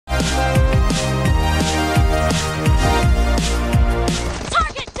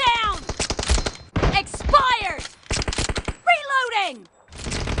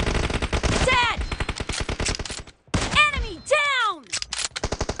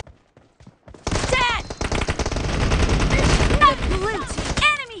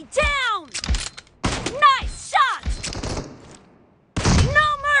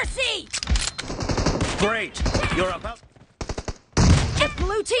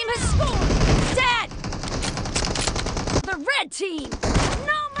team!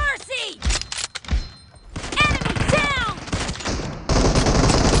 No mercy! Enemy down!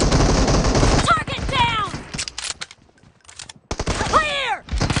 Target down! Clear!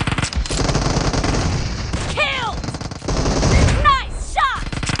 Killed! Nice shot!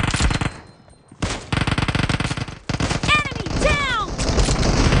 Enemy down!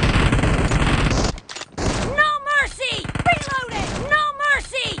 No mercy! Reloading! No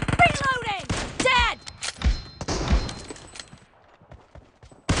mercy! Reloading! Dead!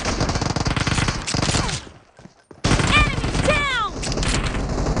 Enemy down!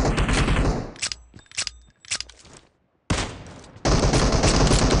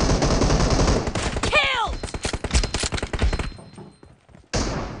 Killed!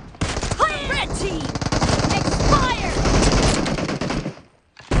 Clear! Red team! Expired!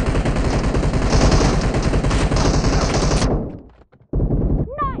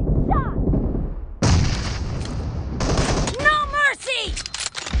 Nice shot! No mercy!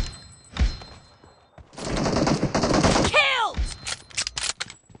 Killed!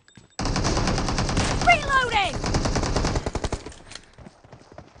 Reloading!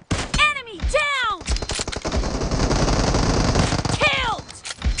 Enemy down! Killed!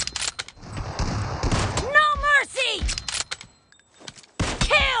 No mercy!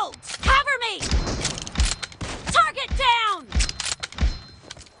 Killed! Cover me! Target down!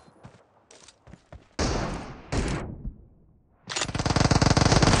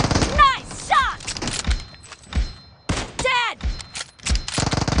 Nice shot! Dead!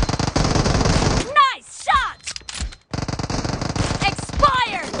 Nice shot!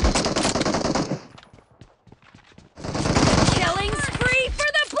 Expired! Killing spree for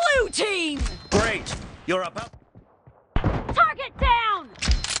the blue team! Great! You're about... Target down!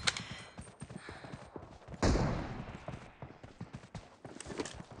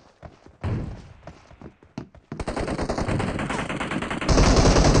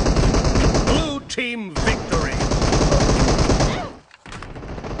 Blue team victory!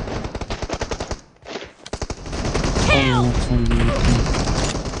 Killed!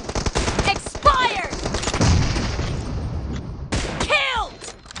 Expired! Killed!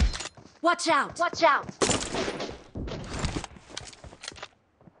 Watch out! Watch out!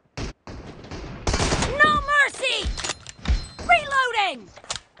 No mercy! Reloading!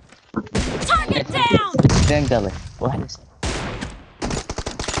 Target down! Ganda, weh. Wah,